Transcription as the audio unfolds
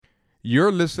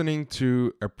You're listening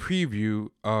to a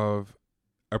preview of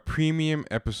a premium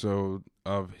episode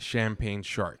of Champagne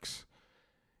Sharks.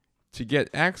 To get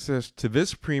access to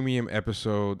this premium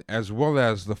episode, as well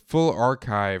as the full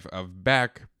archive of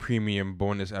back premium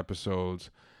bonus episodes,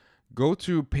 go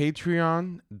to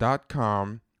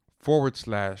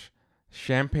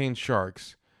patreon.com/Champagne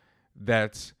Sharks.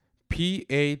 That's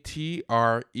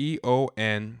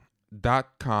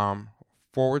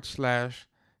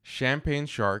patreon.com/Champagne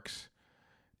Sharks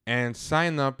and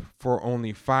sign up for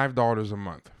only $5 a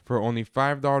month. For only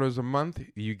 $5 a month,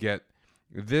 you get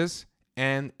this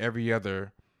and every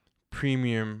other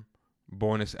premium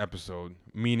bonus episode,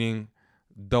 meaning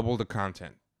double the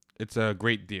content. It's a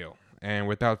great deal. And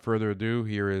without further ado,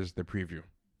 here is the preview.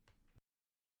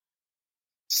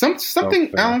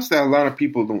 Something else that a lot of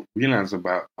people don't realize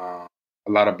about a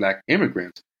lot of Black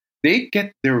immigrants, they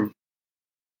get their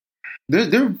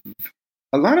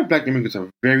a lot of Black immigrants are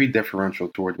very deferential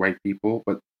toward white people,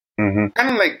 but kind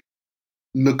of like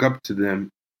look up to them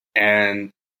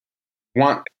and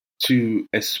want to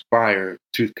aspire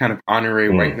to kind of honorary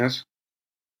whiteness.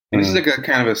 And this is like a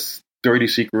kind of a dirty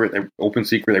secret, an open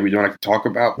secret that we don't like to talk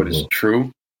about, but it's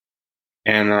true.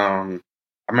 And I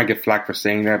might get flack for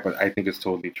saying that, but I think it's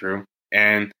totally true.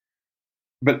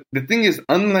 But the thing is,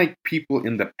 unlike people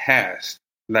in the past,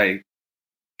 like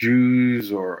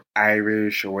Jews or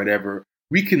Irish or whatever,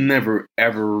 we can never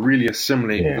ever really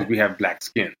assimilate because we have black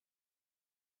skin.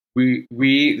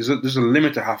 There's a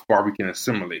limit to how far we can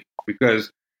assimilate,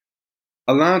 because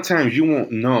a lot of times you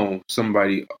won't know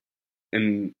somebody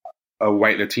in a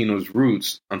white Latino's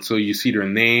roots until you see their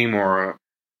name or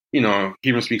hear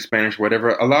them speak Spanish, whatever.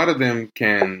 A lot of them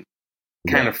can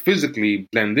kind of physically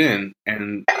blend in,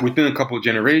 and within a couple of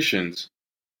generations,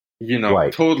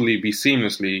 totally be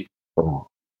seamlessly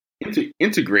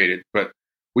integrated. But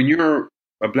when you're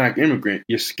a Black immigrant,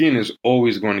 your skin is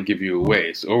always going to give you away.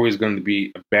 It's always going to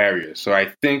be a barrier. So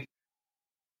I think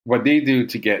what they do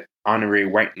to get honorary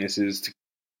whiteness is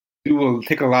to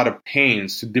take a lot of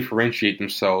pains to differentiate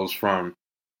themselves from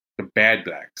the bad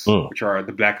Blacks, which are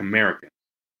the Black Americans.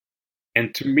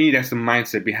 And to me, that's the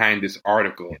mindset behind this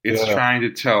article. It's trying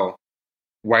to tell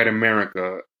white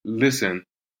America, listen,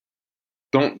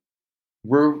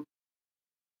 we're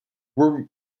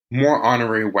more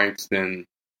honorary whites than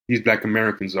these Black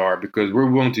Americans are, because we're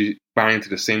willing to buy into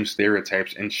the same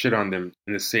stereotypes and shit on them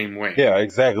in the same way. Yeah,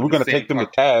 exactly. We're going to take them to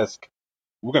task.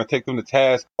 We're going to take them to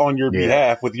task on your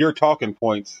behalf with your talking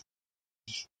points.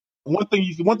 One thing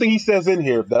he says in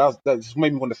here that just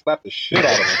made me want to slap the shit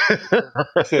out of him.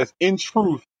 He says, in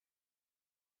truth,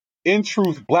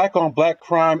 black on black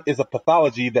crime is a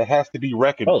pathology that has to be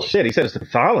reckoned with. Oh shit, he said it's a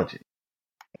pathology.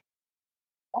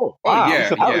 Oh wow.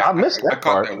 Yeah. I missed that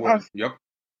part. That word. Yep.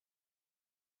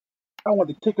 I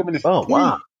wanted to kick him in his teeth.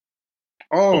 Wow.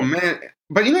 Oh man.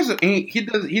 But he does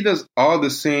all the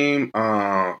same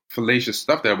fallacious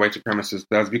stuff that white supremacist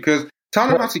does, because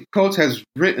Ta-Nehisi Coates has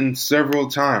written several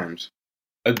times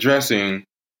addressing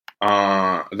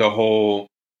the whole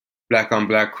black on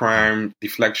black crime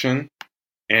deflection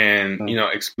and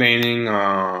explaining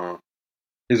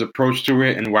his approach to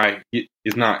it and why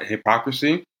it's not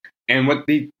hypocrisy. And what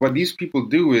these people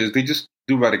do is they just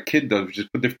do what a kid does, which is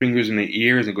put their fingers in their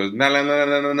ears and goes, nah,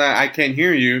 I can't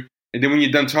hear you. And then when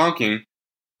you're done talking,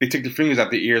 they take their fingers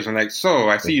out their ears and like, so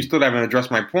I see you still haven't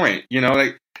addressed my point. So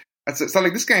like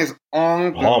this guy is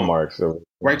on the hallmarks of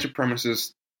white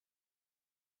supremacist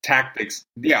tactics.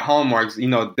 Yeah, hallmarks,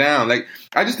 down. Like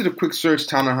I just did a quick search,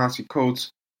 Ta-Nehisi Coates,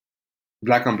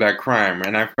 black on black crime,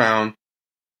 and I found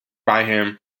by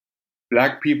him,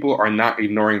 Black people are not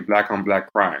ignoring black on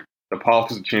black crime. The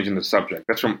politics are changing the subject.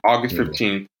 That's from August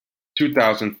 15th,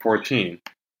 2014.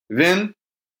 Then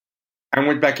I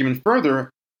went back even further,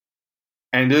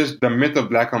 and there's The Myth of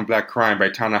Black on Black Crime by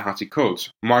Ta-Nehisi Coates,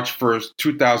 March 1st,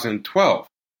 2012.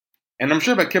 And I'm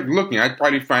sure if I kept looking, I'd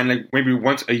probably find like maybe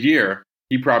once a year,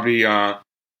 he probably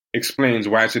explains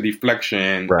why it's a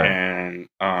deflection and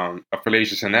a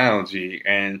fallacious analogy.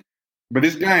 But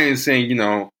this guy is saying,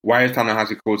 why is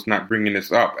Ta-Nehisi Coates not bringing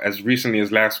this up as recently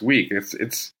as last week?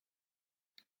 It's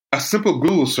a simple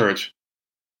Google search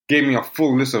gave me a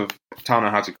full list of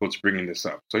Ta-Nehisi Coates bringing this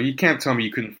up. So you can't tell me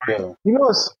you couldn't find it.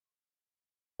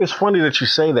 It's funny that you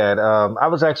say that. I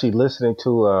was actually listening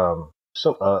to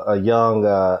a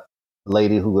young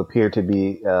lady who appeared to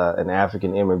be an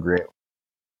African immigrant,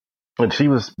 and she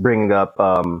was bringing up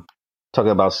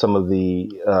talking about some of the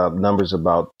numbers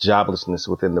about joblessness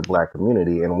within the Black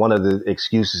community, and one of the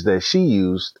excuses that she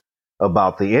used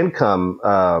about the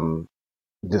income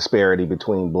disparity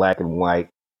between Black and white,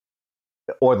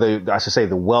 or I should say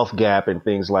the wealth gap and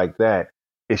things like that,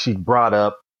 is she brought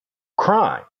up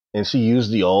crime. And she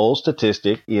used the old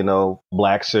statistic,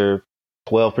 blacks are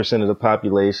 12% of the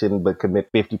population, but commit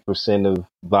 50% of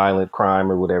violent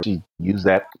crime or whatever. She used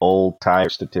that old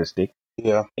tired statistic.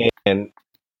 Yeah. And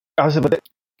I said, but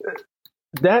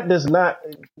that does not,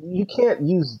 you can't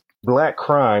use black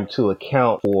crime to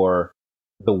account for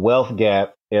the wealth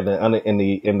gap and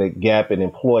the gap in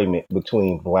employment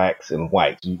between blacks and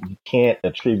whites. You can't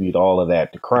attribute all of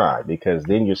that to crime, because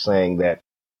then you're saying that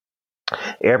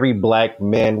every black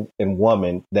man and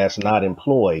woman that's not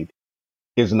employed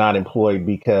is not employed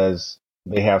because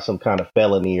they have some kind of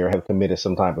felony or have committed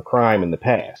some type of crime in the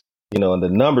past, and the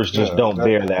numbers just don't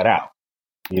bear that out.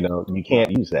 You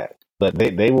can't use that, but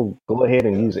they will go ahead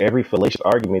and use every fallacious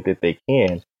argument that they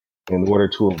can in order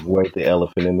to avoid the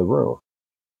elephant in the room.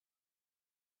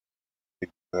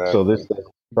 Exactly. So this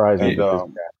surprised me.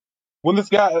 When this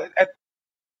guy at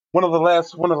one of the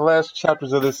last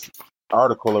chapters of this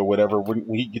article or whatever, when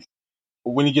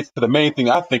he gets to the main thing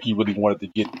I think he really wanted to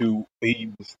get to,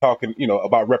 he was talking,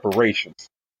 about reparations.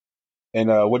 And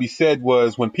what he said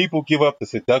was, when people give up the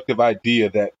seductive idea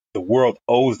that the world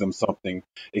owes them something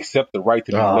except the right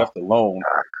to be left alone,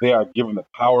 they are given the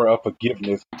power of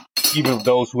forgiveness, even of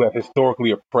those who have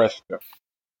historically oppressed them.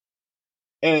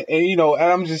 And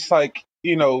I'm just like,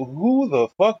 who the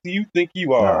fuck do you think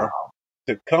you are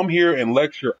to come here and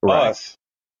lecture us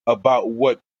about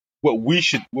what we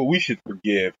should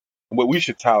forgive, what we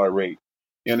should tolerate?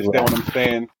 You understand what I'm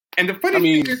saying? And the funny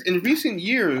thing is, in recent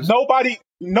years, nobody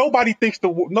thinks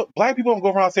black people don't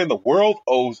go around saying the world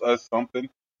owes us something.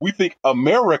 We think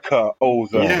America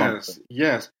owes us something.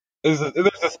 Yes. There's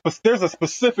a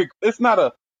specific. It's not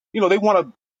a. They want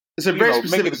to. It's a very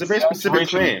specific. It's a very specific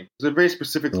claim. It's a very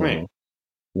specific claim.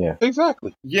 Yeah.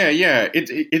 Exactly. Yeah.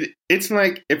 It's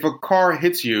like if a car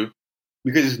hits you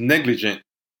because it's negligent,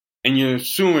 and you're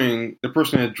suing the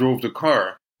person that drove the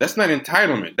car. That's not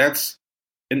entitlement. That's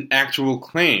an actual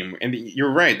claim. And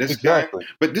you're right. That's exactly.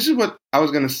 But this is what I was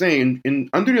going to say. Under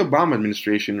the Obama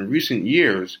administration, in recent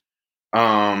years,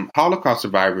 Holocaust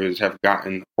survivors have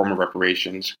gotten form of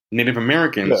reparations. Native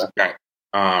Americans got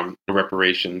the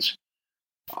reparations.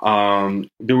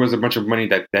 There was a bunch of money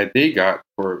that they got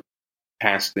for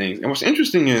past things. And what's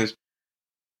interesting is,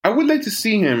 I would like to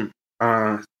see him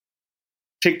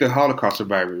take the Holocaust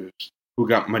survivors who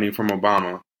got money from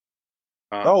Obama.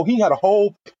 He had a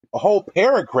whole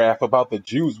paragraph about the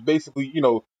Jews, basically,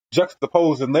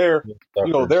 juxtaposing their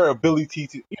ability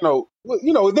to,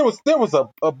 there was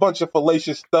a bunch of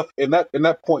fallacious stuff in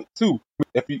that point too.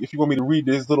 If you want me to read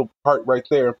this little part right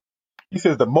there, he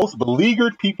says the most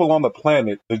beleaguered people on the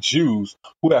planet, the Jews,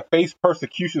 who have faced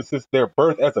persecution since their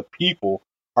birth as a people,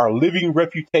 are living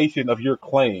refutation of your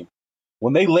claim.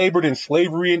 When they labored in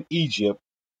slavery in Egypt,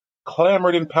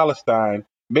 clamored in Palestine,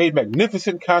 made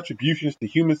magnificent contributions to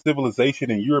human civilization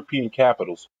in European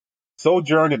capitals,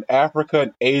 sojourned in Africa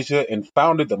and Asia, and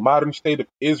founded the modern state of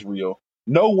Israel,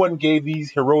 no one gave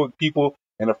these heroic people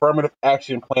an affirmative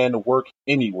action plan to work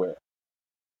anywhere.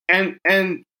 And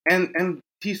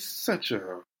he's such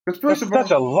a...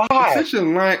 Such a lie. Such a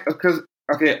lie. Because,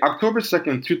 October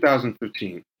 2nd,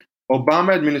 2015,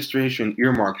 Obama administration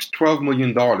earmarks $12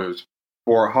 million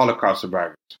for Holocaust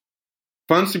survivors.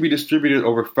 Funds to be distributed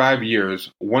over 5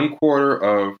 years.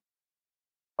 1/4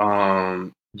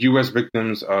 of U.S.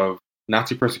 victims of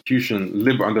Nazi persecution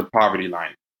live under the poverty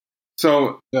line.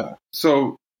 So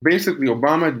basically,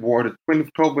 Obama awarded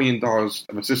 $12 million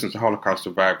of assistance to Holocaust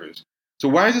survivors. So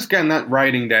why is this guy not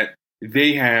writing that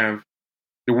the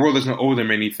world doesn't owe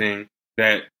them anything?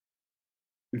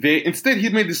 Instead, he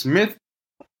made this myth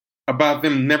about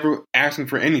them never asking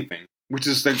for anything, which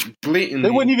is like blatantly...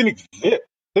 They wouldn't even exist.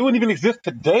 They wouldn't even exist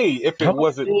today if it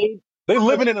wasn't. They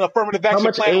living in an affirmative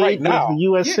action plan right now. How much aid does the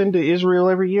U.S. send to Israel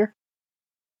every year?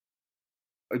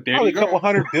 Probably a couple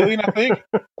 $100 billion, I think.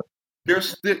 There's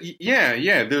still,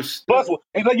 there's still... Plus,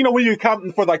 and when you're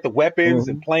accounting for like the weapons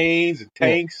and planes and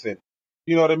tanks and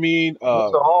you know what I mean.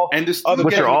 And they're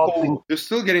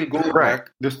still getting gold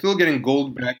back. They're still getting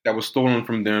gold back that was stolen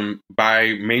from them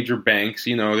by major banks.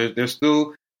 They're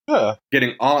still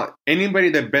getting anybody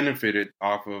that benefited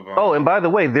off of. And by the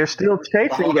way, they're still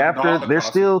chasing after. They're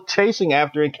still chasing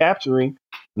after and capturing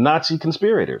Nazi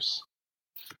conspirators.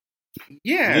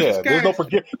 Yeah. There's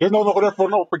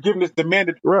no forgiveness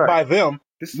demanded by them.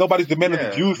 Nobody's demanding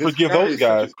the Jews forgive those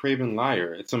guys. Such a craven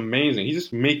liar. It's amazing. He's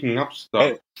just making up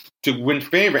stuff to win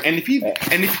favor. And if he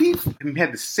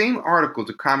had the same article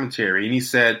to commentary and he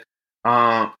said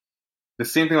the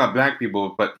same thing about black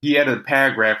people, but he added a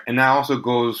paragraph, and that also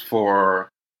goes for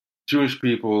Jewish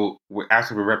people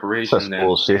asking for reparations and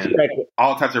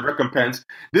all types of recompense,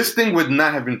 this thing would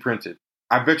not have been printed.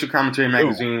 I bet your Commentary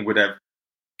magazine would have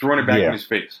thrown it back in his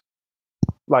face.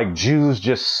 Like Jews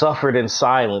just suffered in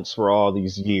silence for all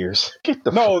these years. Get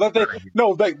the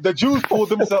the Jews pulled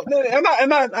themselves.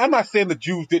 I'm not saying the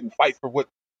Jews didn't fight for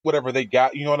whatever they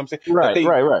got. You know what I'm saying? Right.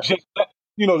 Just,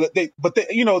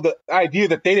 the idea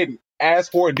that they didn't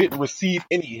ask for and didn't receive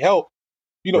any help.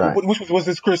 Which was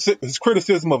his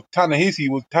criticism of Ta-Nehisi.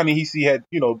 Was Ta-Nehisi had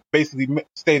basically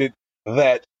stated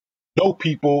that no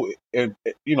people, and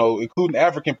including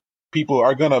African people,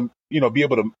 are gonna be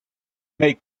able to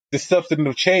make the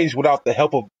substantive change without the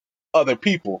help of other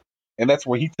people. And that's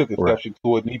where he took exception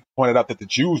to it. And he pointed out that the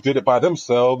Jews did it by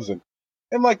themselves. And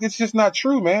like, it's just not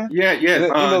true, man. Yeah.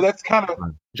 That's kind of...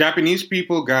 Japanese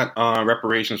people got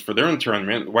reparations for their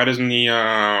internment. Why doesn't he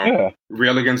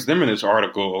rail against them in this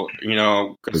article?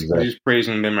 Because he's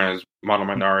praising them as model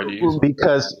minorities.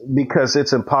 Because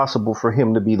it's impossible for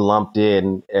him to be lumped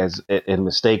in as and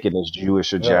mistaken as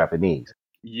Jewish or Japanese.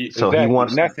 Yeah, so he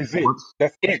wants... That's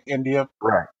it, India.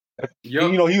 Right.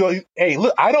 Yep. Hey,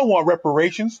 look, I don't want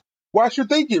reparations. Why should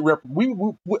they get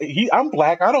I'm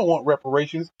black. I don't want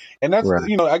reparations. And that's,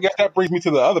 I guess that brings me to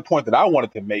the other point that I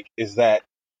wanted to make is that,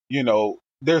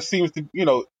 there seems to,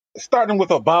 starting with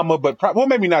Obama, but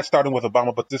maybe not starting with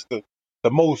Obama, but just the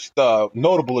most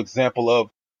notable example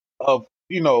of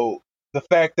the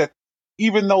fact that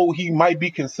even though he might be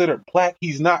considered black,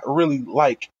 he's not really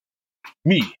like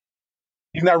me.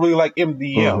 He's not really like MDM.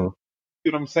 Mm-hmm.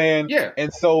 You know what I'm saying? Yeah.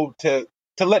 And so to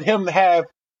let him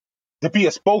to be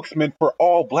a spokesman for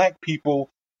all black people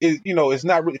is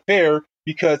not really fair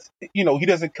because, he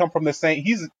doesn't come from the same,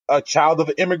 he's a child of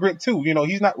an immigrant too.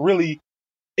 He's not really,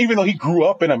 even though he grew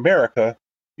up in America,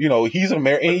 he's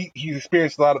American. He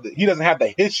experienced a lot of he doesn't have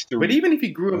the history. But even if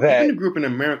he grew up in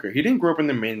America, he didn't grow up in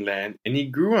the mainland and he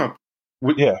grew up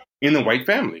in a white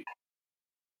family.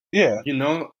 Yeah. And,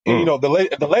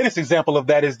 the latest example of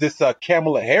that is this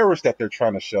Kamala Harris that they're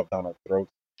trying to shove down our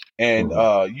throats. And,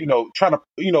 trying to,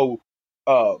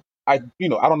 I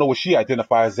don't know what she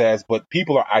identifies as, but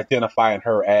people are identifying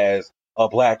her as a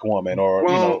black woman or,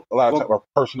 a lot of times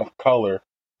a person of color.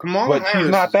 But she's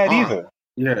not that either.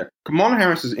 Yeah. Kamala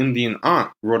Harris's Indian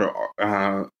aunt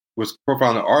was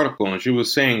profiled in an article and she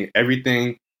was saying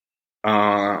everything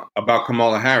about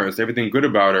Kamala Harris, everything good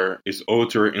about her is owed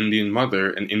to her Indian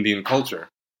mother and Indian culture.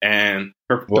 And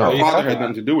her father had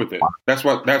nothing to do with it. That's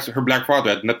her black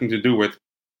father had nothing to do with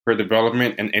her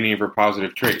development and any of her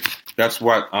positive traits. That's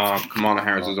what Kamala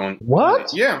Harris is on.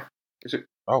 What? Yeah.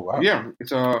 Oh wow. Yeah.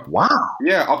 It's a wow.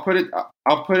 Yeah, I'll put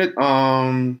it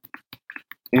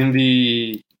in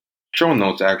the show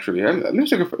notes actually. Let me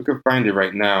see if I can find it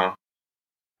right now.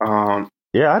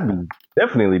 I'd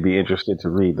definitely be interested to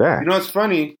read that. It's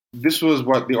funny. This was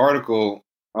what the article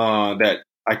that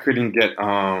I couldn't get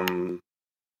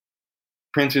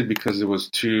printed because I was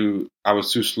too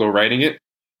slow writing it.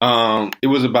 It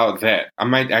was about that. I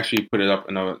might actually put it up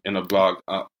in a blog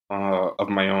of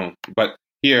my own. But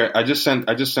here, I just sent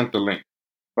the link.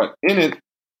 But in it,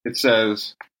 it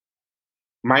says,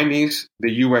 "My niece,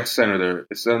 the U.S. senator."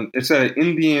 It's an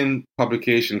Indian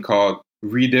publication called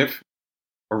Rediff.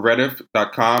 Or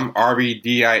Rediff.com,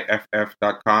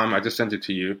 REDIFF.com. I just sent it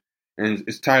to you. And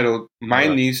it's titled, "My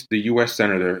Niece, the U.S.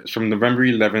 Senator." It's from November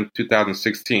 11th,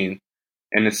 2016.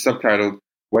 And it's subtitled,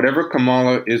 "Whatever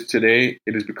Kamala is today,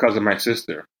 it is because of my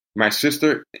sister. My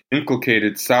sister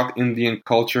inculcated South Indian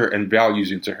culture and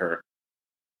values into her."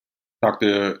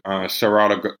 Dr.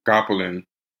 Sarada Gopalin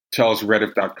tells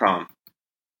Rediff.com.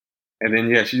 And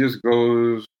then, she just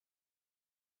goes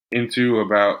into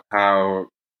about how...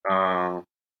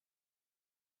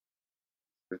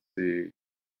 let's see.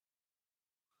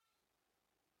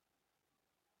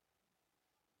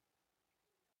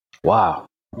 Wow.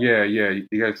 Yeah, you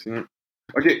guys see it?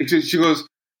 Okay, she goes,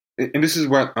 and this is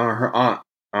what her aunt,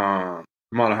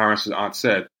 Kamala Harris's aunt,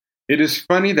 said. "It is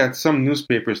funny that some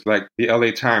newspapers like the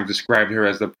LA Times described her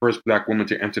as the first black woman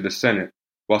to enter the Senate,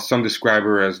 while some describe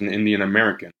her as an Indian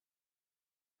American.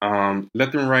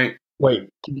 Let them write..." Wait,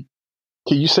 can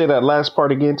you say that last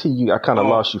part again? I kind of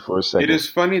lost you for a second. "It is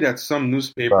funny that some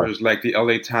newspapers like the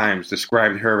LA Times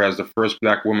described her as the first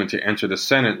black woman to enter the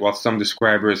Senate, while some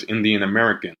describe her as Indian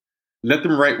American. Let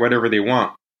them write whatever they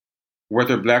want.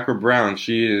 Whether black or brown,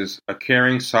 she is a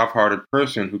caring, soft-hearted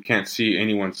person who can't see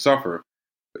anyone suffer.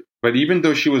 But even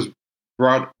though she was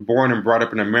born and brought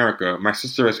up in America, my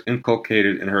sister has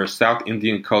inculcated in her South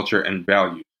Indian culture and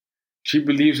values. She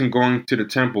believes in going to the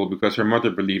temple because her mother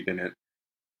believed in it.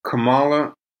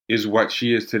 Kamala is what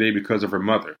she is today because of her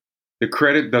mother. The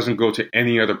credit doesn't go to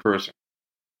any other person.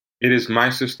 It is my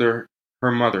sister,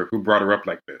 her mother, who brought her up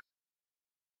like this."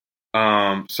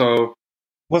 So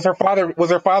Was her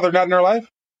father not in her life?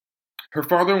 Her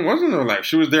father wasn't in her life.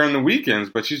 She was there on the weekends,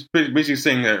 but she's basically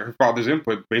saying that her father's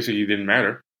input basically didn't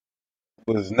matter.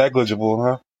 Was negligible,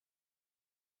 huh?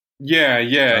 Yeah,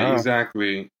 Oh.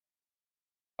 exactly.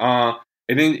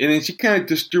 And then she kind of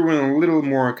just threw in a little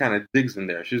more kind of digs in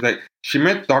there. She's like, she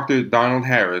met Dr. Donald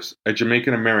Harris, a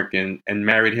Jamaican American, and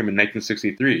married him in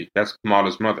 1963. That's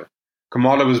Kamala's mother.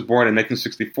 Kamala was born in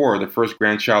 1964, the first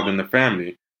grandchild in the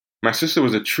family. My sister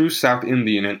was a true South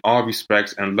Indian in all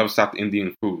respects and loved South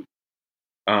Indian food.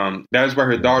 That is why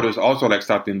her daughters also like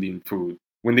South Indian food.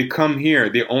 When they come here,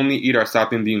 they only eat our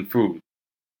South Indian food.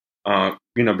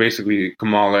 Basically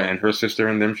Kamala and her sister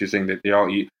and them, she's saying that they all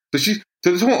eat.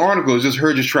 So this whole article is just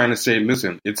her just trying to say,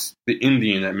 listen, it's the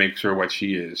Indian that makes her what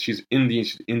she is. She's Indian.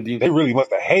 They really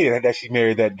must have hated that she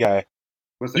married that guy.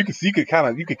 You could kind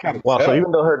of. Well, so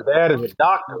even though her dad is a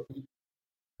doctor,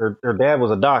 her dad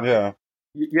was a doctor. Yeah.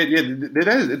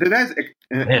 That's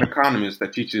an economist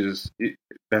that teaches.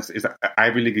 Is an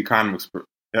Ivy League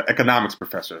economics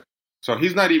professor. So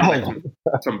he's not even like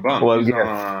some bum. Well, He's,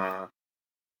 yeah.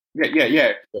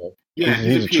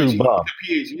 He's a true bum.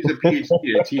 He's a PhD.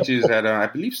 He teaches at I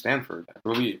believe Stanford. I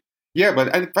believe. Yeah,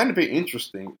 but I find it very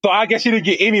interesting. So I guess she didn't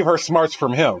get any of her smarts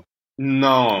from him.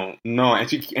 No, and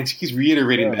she keeps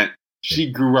reiterating that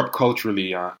she grew up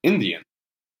culturally Indian.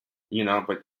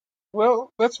 But well,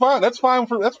 that's fine. That's fine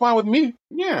with me.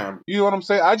 Yeah, you know what I'm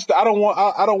saying. I don't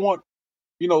want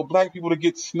black people to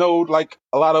get snowed like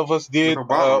a lot of us did.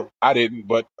 I didn't,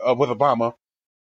 but with Obama.